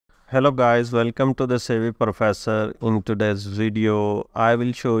Hello guys, welcome to the Savvy Professor. In today's video, I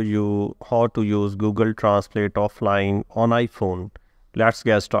will show you how to use Google Translate offline on iPhone. Let's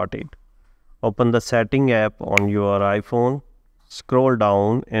get started. Open the Setting app on your iPhone. Scroll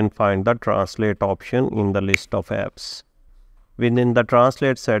down and find the Translate option in the list of apps. Within the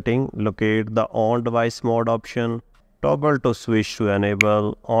Translate setting, locate the On-Device Mode option. Toggle to switch to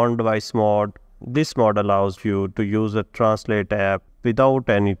enable On-Device Mode. This mode allows you to use a Translate app without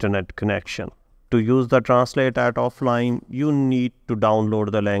an internet connection. To use the Translate app offline, you need to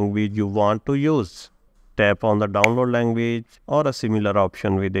download the language you want to use. Tap on the download language or a similar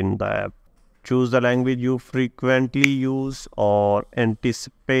option within the app. Choose the language you frequently use or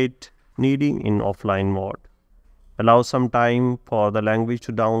anticipate needing in offline mode. Allow some time for the language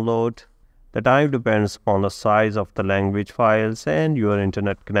to download. The time depends on the size of the language files and your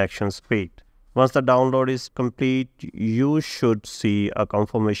internet connection speed. Once the download is complete, you should see a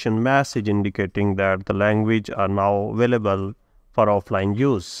confirmation message indicating that the language are now available for offline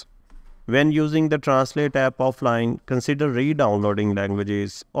use. When using the Translate app offline, consider re-downloading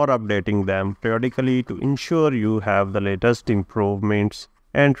languages or updating them periodically to ensure you have the latest improvements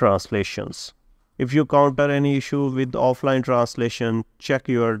and translations. If you encounter any issue with offline translation, check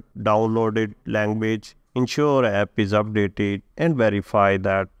your downloaded language, ensure app is updated, and verify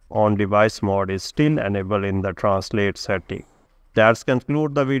that on-device mode is still enabled in the Translate setting. That's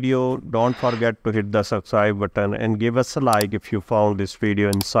conclude the video. Don't forget to hit the subscribe button and give us a like if you found this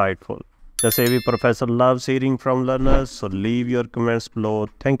video insightful. The Savvy Professor loves hearing from learners, so leave your comments below.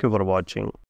 Thank you for watching.